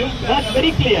ആകാൻ മുടിയും. That's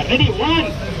very clear. Ready 1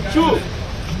 2.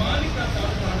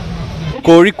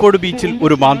 Kozhikode ബീച്ചിൽ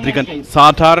ഒരു മാന്ത്രികൻ.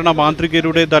 സാധാരണ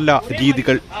മാന്ത്രികരുടേതല്ല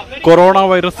രീതികൾ. കൊറോണ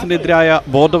വൈറസിനെതിരായ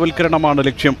ബോധവൽക്കരണമാണ്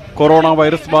ലക്ഷ്യം. കൊറോണ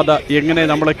വൈറസ് ബാധ എങ്ങനെ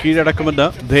നമ്മളെ കീഴടക്കുമെന്ന്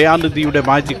ദയാനിധിയുടെ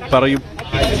മാജിക് പറയും.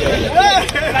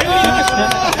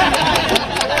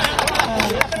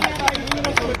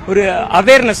 ஒரு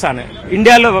அவேர்னஸ் ആണ്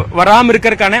ഇന്ത്യയിൽ വരാമ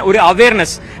ഇരിക്കறதுக்கான ഒരു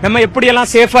അവേർനസ് നമ്മ എപ്പോഴെല്ലാം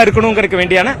സേഫാ ഇരിക്കணும்ங்கறதுக்கு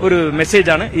വേണ്ടിയാണ് ഒരു മെസ്സേജ്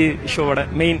ആണ് ഈ ഷോയുടെ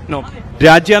മെയിൻ നോക്ക്.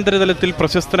 രാജ്യാന്തര തലത്തിൽ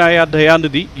പ്രശസ്തനായ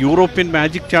ദയാനിധി യൂറോപ്യൻ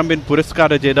മാജിക് ചാമ്പ്യൻ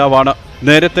പുരസ്കാര ജേതാവാണ്.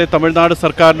 നേരത്തെ തമിഴ്നാട്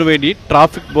സർക്കാരിനു വേണ്ടി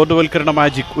ട്രാഫിക് ബോധവൽക്കരണ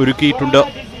മാജിക് ഒരുക്കിയിട്ടുണ്ട്.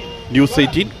 ന്യൂസ്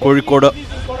 18 കോഴിക്കോട്.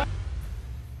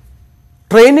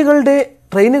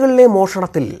 ട്രെയിനുകളിലെ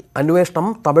മോഷണത്തിൽ അന്വേഷണം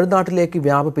തമിഴ്നാട്ടിലേക്ക്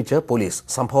വ്യാപിപ്പിച്ച് പോലീസ്.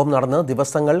 സംഭവം നടന്ന്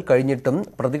ദിവസങ്ങൾ കഴിഞ്ഞിട്ടും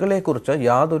പ്രതികളെക്കുറിച്ച്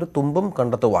യാതൊരു തുമ്പും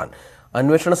കണ്ടെത്തുവാൻ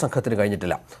അന്വേഷണ സംഘത്തിന്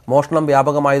കഴിഞ്ഞിട്ടില്ല. മോഷണം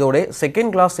വ്യാപകമായതോടെ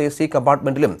സെക്കൻഡ് ക്ലാസ് AC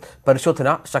കമ്പാർട്ട്മെന്റിലും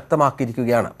പരിശോധന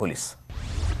ശക്തമാക്കിയിരിക്കുകയാണ് പോലീസ്.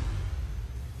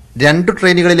 2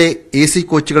 ട്രെയിനുകളിലെ AC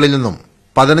കോച്ചുകളിൽ നിന്നും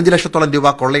 15 ലക്ഷത്തോളം രൂപ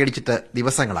കൊള്ളയടിച്ചിട്ട്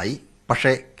ദിവസങ്ങളായി.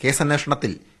 പക്ഷേ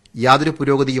കേസന്വേഷണത്തിൽ യാതൊരു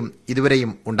പുരോഗതിയും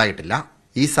ഇതുവരെയും ഉണ്ടായിട്ടില്ല.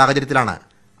 ഈ സാഹചര്യത്തിലാണ്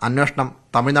അന്വേഷണം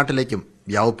തമിഴ്നാട്ടിലേക്കും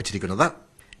വ്യാപിപ്പിച്ചിരിക്കുന്നത്.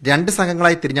 2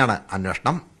 സംഘങ്ങളായി തിരിഞ്ഞാണ്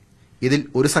അന്വേഷണം. ഇതിൽ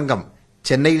ഒരു സംഘം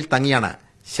ചെന്നൈയിൽ തങ്ങിയാണ്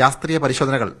ശാസ്ത്രീയ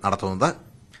പരിശോധനകൾ നടത്തുന്നത്.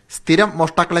 സ്ഥിരം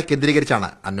മോഷ്ടാക്കളെ കേന്ദ്രീകരിച്ചാണ്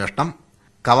അന്വേഷണം.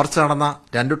 കവർച്ച നടന്ന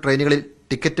 2 ട്രെയിനുകളിൽ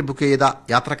ടിക്കറ്റ് ബുക്ക് ചെയ്ത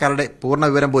യാത്രക്കാരുടെ പൂർണ്ണ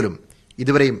വിവരം പോലും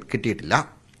ഇതുവരെയും കിട്ടിയിട്ടില്ല.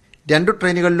 2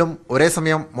 ട്രെയിനുകളിലും ഒരേ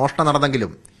സമയം മോഷണം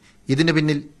നടന്നെങ്കിലും ഇതിനു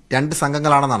പിന്നിൽ 2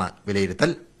 സംഘങ്ങളാണെന്നാണ്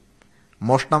വിലയിരുത്തൽ.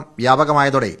 മോഷണം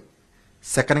വ്യാപകമായതോടെ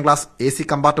second class AC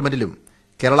കമ്പാർട്ട്മെന്റിലും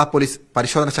Kerala police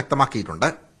പരിശോധന ശക്തമാക്കിയിട്ടുണ്ട്.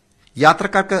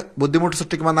 യാത്രക്കാർക്ക് ബുദ്ധിമുട്ട്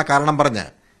സൃഷ്ടിക്കുമെന്ന കാരണം പറഞ്ഞ്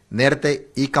നേരത്തെ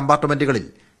ഈ കമ്പാർട്ട്മെന്റുകളിൽ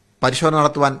പരിശോധന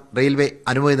നടത്തുവാൻ റെയിൽവേ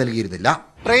അനുമതി നൽകിയിരുന്നില്ല.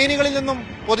 ട്രെയിനുകളിൽ നിന്നും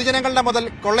പൊതുജനങ്ങളുടെ മുതൽ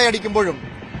കൊള്ളയടിക്കുമ്പോഴും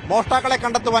മോഷ്ടാക്കളെ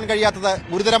കണ്ടെത്തുവാൻ കഴിയാത്തത്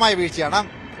ഗുരുതരമായ വീഴ്ചയാണ്.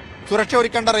 സുരക്ഷ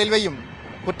ഒരുക്കേണ്ട റെയിൽവേയും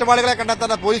കുറ്റവാളികളെ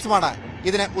കണ്ടെത്തേണ്ട പോലീസുമാണ്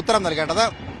ഇതിന് ഉത്തരം നൽകേണ്ടത്.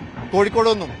 കോഴിക്കോട്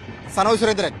നിന്നും സനോജ്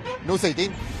സുരേന്ദ്രൻ, ന്യൂസ്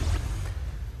 18.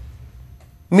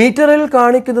 മീറ്ററിൽ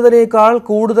കാണിക്കുന്നതിനേക്കാൾ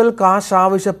കൂടുതൽ കാശ്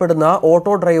ആവശ്യപ്പെടുന്ന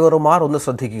ഓട്ടോ ഡ്രൈവർമാർ ഒന്ന്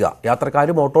ശ്രദ്ധിക്കുക.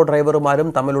 യാത്രക്കാരും ഓട്ടോ ഡ്രൈവർമാരും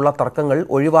തമ്മിലുള്ള തർക്കങ്ങൾ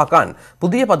ഒഴിവാക്കാൻ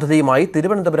പുതിയ പദ്ധതിയുമായി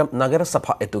തിരുവനന്തപുരം നഗരസഭ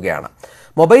എത്തുകയാണ്.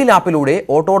 മൊബൈൽ ആപ്പിലൂടെ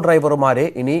ഓട്ടോ ഡ്രൈവർമാരെ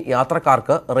ഇനി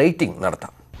യാത്രക്കാർക്ക് റേറ്റിംഗ്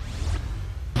നടത്താം.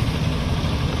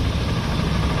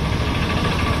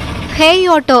 ഹേയ്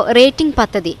ഓട്ടോ റേറ്റിംഗ്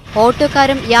പദ്ധതി.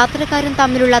 ഓട്ടോക്കാരും യാത്രക്കാരും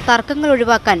തമ്മിലുള്ള തർക്കങ്ങൾ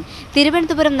ഒഴിവാക്കാൻ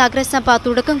തിരുവനന്തപുരം നഗരസഭ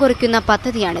തുടക്കം കുറിക്കുന്ന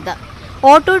പദ്ധതിയാണിത്.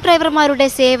 ഓട്ടോ ഡ്രൈവർമാരുടെ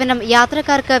സേവനം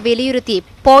യാത്രക്കാർക്ക് വിലയിരുത്തി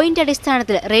പോയിന്റ്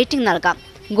അടിസ്ഥാനത്തിൽ റേറ്റിംഗ് നൽകാം.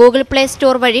 ഗൂഗിൾ പ്ലേ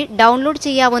സ്റ്റോർ വഴി ഡൗൺലോഡ്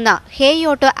ചെയ്യാവുന്ന ഹേയ്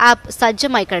ഓട്ടോ ആപ്പ്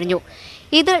സജ്ജമായി കഴിഞ്ഞു.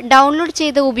 ഇത് ഡൗൺലോഡ്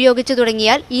ചെയ്ത് ഉപയോഗിച്ചു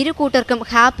തുടങ്ങിയാൽ ഇരു കൂട്ടർക്കും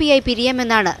ഹാപ്പിയായി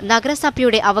പിരിയാമെന്നാണ്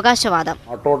നഗരസഭയുടെ അവകാശവാദം.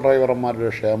 ഓട്ടോ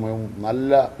ഡ്രൈവർമാരുടെ ക്ഷേമവും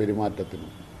നല്ല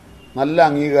പെരുമാറ്റത്തിനും നല്ല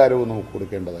അംഗീകാരവും നമുക്ക്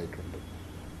കൊടുക്കേണ്ടതായിട്ടുണ്ട്.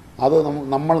 അത്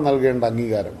നമ്മൾ നൽകേണ്ട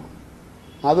അംഗീകാരമാണ്.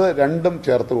 അത് രണ്ടും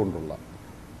ചേർത്തുകൊണ്ടുള്ള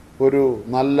ഒരു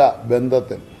നല്ല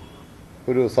ബന്ധത്തിൽ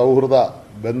ഒരു സൗഹൃദ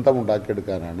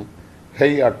ബന്ധമുണ്ടാക്കിയെടുക്കാനാണ്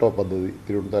ഹേയ് ഓട്ടോ പദ്ധതി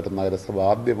തിരുവനന്തപുരം നഗരസഭ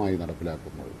ആദ്യമായി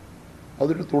നടപ്പിലാക്കുന്നത്.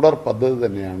 അതൊരു തുടർ പദ്ധതി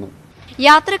തന്നെയാണ്.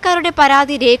 യാത്രക്കാരുടെ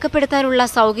പരാതി രേഖപ്പെടുത്താനുള്ള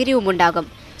സൗകര്യവുമുണ്ടാകും.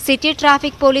 സിറ്റി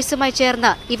ട്രാഫിക് പോലീസുമായി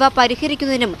ചേർന്ന് ഇവ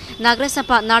പരിഹരിക്കുന്നതിനും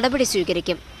നഗരസഭ നടപടി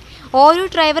സ്വീകരിക്കും. ഓരോ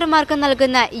ഡ്രൈവർമാർക്കും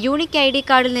നൽകുന്ന യൂണിക് ID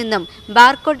കാർഡിൽ നിന്നും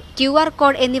ബാർകോഡ്, QR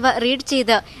കോഡ് എന്നിവ റീഡ്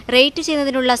ചെയ്ത് റേറ്റ്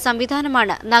ചെയ്യുന്നതിനുള്ള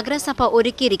സംവിധാനമാണ് നഗരസഭ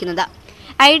ഒരുക്കിയിരിക്കുന്നത്.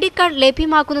 ID കാർഡ്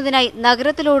ലഭ്യമാക്കുന്നതിനായി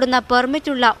നഗരത്തിലോടുന്ന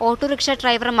പെർമിറ്റുള്ള ഓട്ടോറിക്ഷ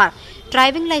ഡ്രൈവർമാർ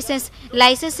ഡ്രൈവിംഗ്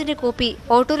ലൈസൻസിന്റെ കോപ്പി,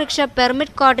 ഓട്ടോറിക്ഷ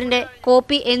പെർമിറ്റ് കാർഡിന്റെ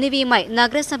കോപ്പി എന്നിവയുമായി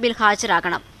നഗരസഭയിൽ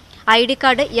ഹാജരാകണം. ID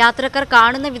കാർഡ് യാത്രക്കാർ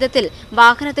കാണുന്ന വിധത്തിൽ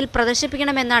വാഹനത്തിൽ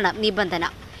പ്രദർശിപ്പിക്കണമെന്നാണ് നിബന്ധന.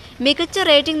 മികച്ച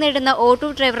റേറ്റിംഗ് നേടുന്ന ഓട്ടോ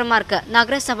ഡ്രൈവർമാർക്ക്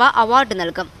നഗരസഭ അവാർഡ്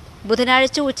നൽകും.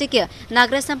 ബുധനാഴ്ച ഉച്ചയ്ക്ക്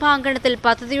നഗരസഭാ അങ്കണത്തിൽ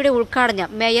പദ്ധതിയുടെ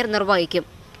ഉദ്ഘാടനം മേയർ നിർവഹിക്കും.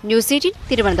 News 18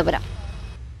 Thiruvananthapuram.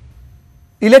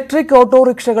 Electric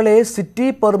ഓട്ടോറിക്ഷകളെ city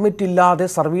permit ഇല്ലാതെ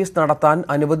സർവീസ് നടത്താൻ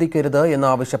അനുവദിക്കരുത്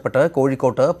എന്നാവശ്യപ്പെട്ട്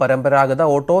കോഴിക്കോട്ട് പരമ്പരാഗത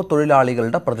ഓട്ടോ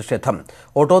തൊഴിലാളികളുടെ പ്രതിഷേധം.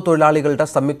 ഓട്ടോ തൊഴിലാളികളുടെ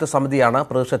സംയുക്ത സമിതിയാണ്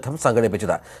പ്രതിഷേധം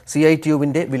സംഘടിപ്പിച്ചത്.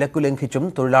 CITUവിന്റെ വിലക്കു ലംഘിച്ചും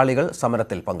തൊഴിലാളികൾ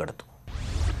സമരത്തിൽ പങ്കെടുത്തു.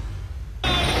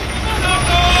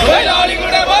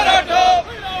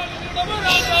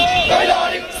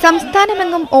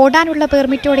 സംസ്ഥാനമെങ്ങും ഓടാനുള്ള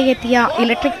പെർമിറ്റോടെ എത്തിയ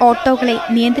ഇലക്ട്രിക് ഓട്ടോകളെ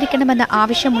നിയന്ത്രിക്കണമെന്ന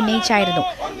ആവശ്യം ഉന്നയിച്ചായിരുന്നു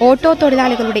ഓട്ടോ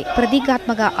തൊഴിലാളികളുടെ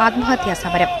പ്രതീകാത്മക ആത്മഹത്യാ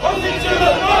സമരം.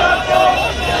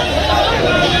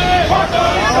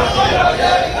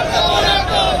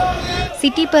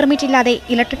 സിറ്റി പെർമിറ്റ് ഇല്ലാതെ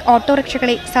ഇലക്ട്രിക്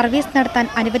ഓട്ടോറിക്ഷകളെ സർവീസ് നടത്താൻ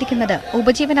അനുവദിക്കുന്നത്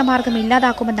ഉപജീവനമാർഗം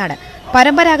ഇല്ലാതാക്കുമെന്നാണ്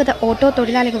പരമ്പരാഗത ഓട്ടോ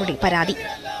തൊഴിലാളികളുടെ പരാതി.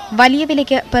 വലിയ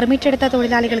വിലയ്ക്ക് പെർമിറ്റ് എടുത്ത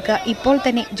തൊഴിലാളികൾക്ക് ഇപ്പോൾ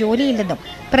തന്നെ ജോലിയില്ലെന്നും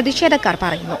പ്രതിഷേധക്കാർ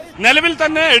പറയുന്നു. നിലവിൽ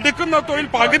തന്നെ എടുക്കുന്ന തൊഴിൽ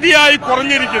പകുതിയായി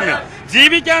കുറഞ്ഞിരിക്കുന്നു.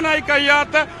 ജീവിക്കാനായി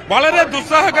കഴിയാത്ത വളരെ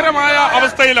ദുസ്സഹകരമായ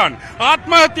അവസ്ഥയിലാണ്.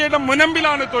 ആത്മഹത്യയുടെ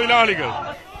മുനമ്പിലാണ് തൊഴിലാളികൾ.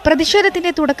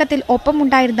 പ്രതിഷേധത്തിന്റെ തുടക്കത്തിൽ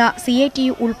ഒപ്പമുണ്ടായിരുന്ന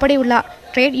CITU ഉൾപ്പെടെയുള്ള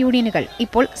ട്രേഡ് യൂണിയനുകൾ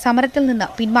ഇപ്പോൾ സമരത്തിൽ നിന്ന്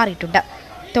പിന്മാറിയിട്ടുണ്ട്.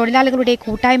 തൊഴിലാളികളുടെ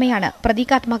കൂട്ടായ്മയാണ്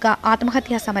പ്രതീകാത്മക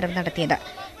ആത്മഹത്യാ സമരം നടത്തിയത്.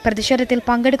 പ്രതിഷേധത്തിൽ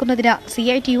പങ്കെടുക്കുന്നതിന്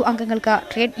CITU അംഗങ്ങൾക്ക്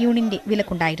ട്രേഡ് യൂണിയന്റെ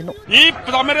വിലക്കുണ്ടായിരുന്നു. ഈ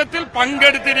സമരത്തിൽ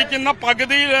പങ്കെടുത്തിരിക്കുന്ന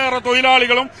പകുതിയിലേറെ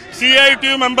തൊഴിലാളികളും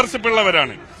CITU മെമ്പർഷിപ്പ്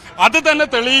ഉള്ളവരാണ്. അത് തന്നെ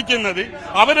തെളിയിക്കുന്നത്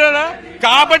അവരുടെ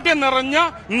കാപട്യം നിറഞ്ഞ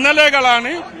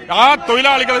ഇന്നലെകളാണ് ആ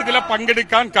തൊഴിലാളികൾ ഇതിലെ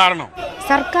പങ്കെടുക്കാൻ കാരണം.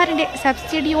 സർക്കാരിന്റെ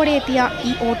സബ്സിഡിയോടെ എത്തിയ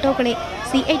ഈ ഓട്ടോകളെ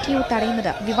CITU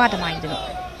തടയുന്നത് വിവാദമായിരുന്നു.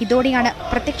 ഇതോടെയാണ്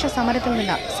പ്രത്യക്ഷ സമരത്തിൽ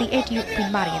നിന്ന് CITU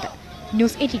പിന്മാറിയത്.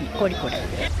 ന്യൂസ് 18 കോഴിക്കോട്.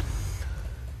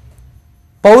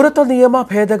 പൗരത്വ നിയമ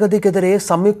ഭേദഗതിക്കെതിരെ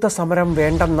സംയുക്ത സമരം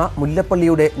വേണ്ടെന്ന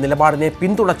മുല്ലപ്പള്ളിയുടെ നിലപാടിനെ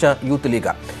പിന്തുണച്ച് യൂത്ത്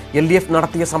ലീഗ്. LDF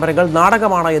നടത്തിയ സമരങ്ങൾ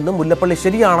നാടകമാണ് എന്നും മുല്ലപ്പള്ളി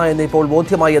ശരിയാണ് എന്ന് ഇപ്പോൾ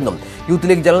ബോധ്യമായി എന്നും youth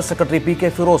league general secretary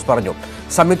PK Firoz പറഞ്ഞു.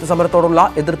 സംയുക്ത സമരത്തോടുള്ള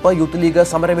എതിർപ്പ് യൂത്ത് ലീഗ്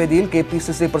സമരവേദിയിൽ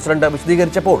KPCC പ്രസിഡന്റ്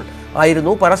വിശദീകരിച്ചപ്പോൾ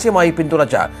ആയിരുന്നു പരസ്യമായി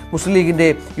പിന്തുണച്ച് മുസ്ലിം ലീഗിന്റെ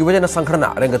യുവജന സംഘടന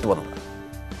രംഗത്ത് വന്നത്.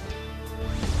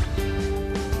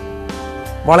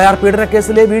 വളയാർ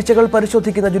പീഡനക്കേസിലെ വീഴ്ചകൾ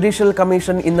പരിശോധിക്കുന്ന ജുഡീഷ്യൽ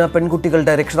കമ്മീഷൻ ഇന്ന്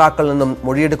പെൺകുട്ടികളുടെ രക്ഷിതാക്കളിൽ നിന്നും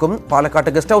മൊഴിയെടുക്കും.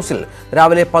 പാലക്കാട്ട് ഗസ്റ്റ് ഹൌസിൽ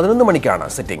രാവിലെ 11 മണിക്കാണ്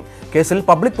സിറ്റിംഗ്. കേസിൽ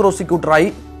പബ്ലിക് പ്രോസിക്യൂട്ടറായി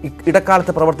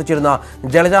ഇടക്കാലത്ത് പ്രവർത്തിച്ചിരുന്ന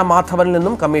ജലജ മാധവനിൽ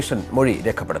നിന്നും കമ്മീഷൻ മൊഴി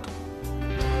രേഖപ്പെടുത്തും.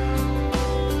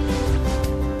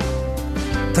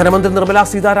 ധനമന്ത്രി നിർമ്മല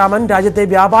സീതാരാമൻ രാജ്യത്തെ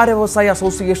വ്യാപാര വ്യവസായ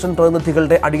അസോസിയേഷൻ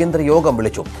പ്രതിനിധികളുടെ അടിയന്തര യോഗം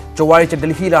വിളിച്ചു. ചൊവ്വാഴ്ച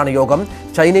ഡൽഹിയിലാണ് യോഗം.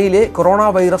 ചൈനയിലെ കൊറോണ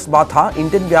വൈറസ് ബാധ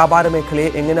ഇന്ത്യൻ വ്യാപാര മേഖലയെ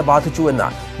എങ്ങനെ ബാധിച്ചുവെന്ന്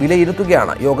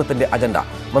വിലയിരുത്തുകയാണ് യോഗത്തിന്റെ അജണ്ട.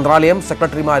 മന്ത്രാലയം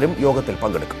സെക്രട്ടറിമാരും യോഗത്തിൽ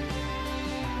പങ്കെടുക്കും.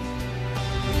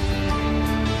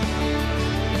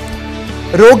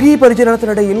 രോഗി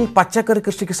പരിചരണത്തിനിടയിൽ പച്ചക്കറി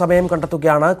കൃഷിക്ക് സമയം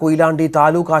കണ്ടെത്തുകയാണ് കൊയിലാണ്ടി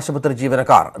താലൂക്ക് ആശുപത്രി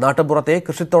ജീവനക്കാർ. നാട്ടുപുറത്തെ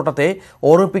കൃഷിത്തോട്ടത്തെ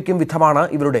ഓർമ്മിപ്പിക്കും വിധമാണ്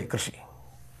ഇവരുടെ കൃഷി.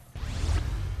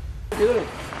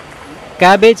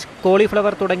 കാബേജ്,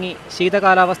 കോളിഫ്ലവർ തുടങ്ങി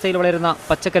ശീതകാലാവസ്ഥയിൽ വളരുന്ന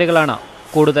പച്ചക്കറികളാണ്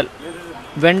കൂടുതൽ.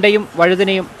 വെണ്ടയും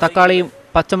വഴുതനയും തക്കാളിയും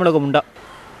പച്ചമുളകുമുണ്ട്.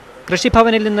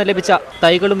 കൃഷിഭവനിൽ നിന്ന് ലഭിച്ച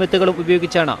തൈകളും വിത്തുകളും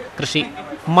ഉപയോഗിച്ചാണ് കൃഷി.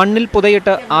 മണ്ണിൽ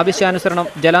പുതയിട്ട് ആവശ്യാനുസരണം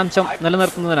ജലാംശം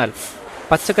നിലനിർത്തുന്നതിനാൽ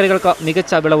പച്ചക്കറികൾക്ക്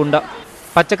മികച്ച വിളവുണ്ട്.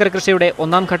 പച്ചക്കറി കൃഷിയുടെ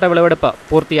 1ാം ഘട്ട വിളവെടുപ്പ്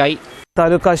പൂർത്തിയായി.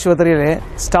 താലൂക്ക് ആശുപത്രിയിലെ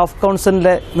സ്റ്റാഫ്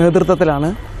കൗൺസിലിൻ്റെ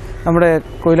നേതൃത്വത്തിലാണ് നമ്മുടെ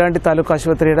കൊയിലാണ്ടി താലൂക്ക്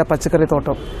ആശുപത്രിയുടെ പച്ചക്കറി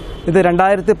തോട്ടം. ഇത്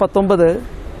 2019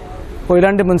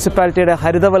 കൊയിലാണ്ടി മുനിസിപ്പാലിറ്റിയുടെ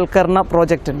ഹരിതവൽക്കരണ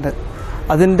പ്രോജക്റ്റ് ഉണ്ട്.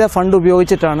 അതിൻ്റെ ഫണ്ട്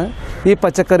ഉപയോഗിച്ചിട്ടാണ് ഈ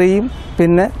പച്ചക്കറിയും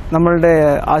പിന്നെ നമ്മളുടെ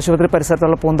ആശുപത്രി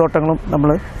പരിസരത്തുള്ള പൂന്തോട്ടങ്ങളും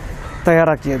നമ്മൾ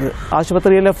തയ്യാറാക്കിയത്.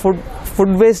 ആശുപത്രിയിലെ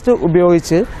ഫുഡ് വേസ്റ്റ്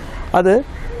ഉപയോഗിച്ച് അത്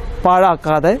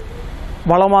പാഴാക്കാതെ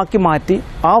വളമാക്കി മാറ്റി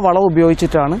ആ വളം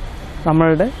ഉപയോഗിച്ചിട്ടാണ്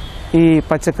നമ്മളുടെ ഈ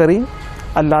പച്ചക്കറി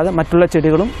അല്ലാതെ മറ്റുള്ള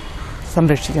ചെടികളും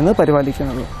സംരക്ഷിക്കുന്നത്,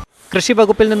 പരിപാലിക്കുന്നത്. കൃഷി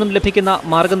വകുപ്പിൽ നിന്നും ലഭിക്കുന്ന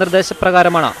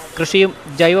മാർഗനിർദ്ദേശപ്രകാരമാണ് കൃഷിയും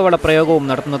ജൈവവള പ്രയോഗവും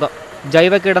നടത്തുന്നത്.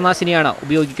 ജൈവ കീടനാശിനിയാണ്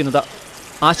ഉപയോഗിക്കുന്നത്.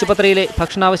 ആശുപത്രിയിലെ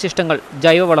ഭക്ഷണാവശിഷ്ടങ്ങൾ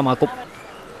ജൈവവളമാക്കും.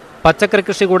 പച്ചക്കറി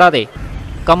കൃഷി കൂടാതെ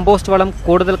കമ്പോസ്റ്റ് വളം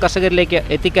കൂടുതൽ കർഷകരിലേക്ക്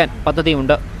എത്തിക്കാൻ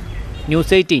പദ്ധതിയുണ്ട്.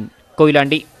 ന്യൂസ് 18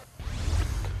 കൊയിലാണ്ടി.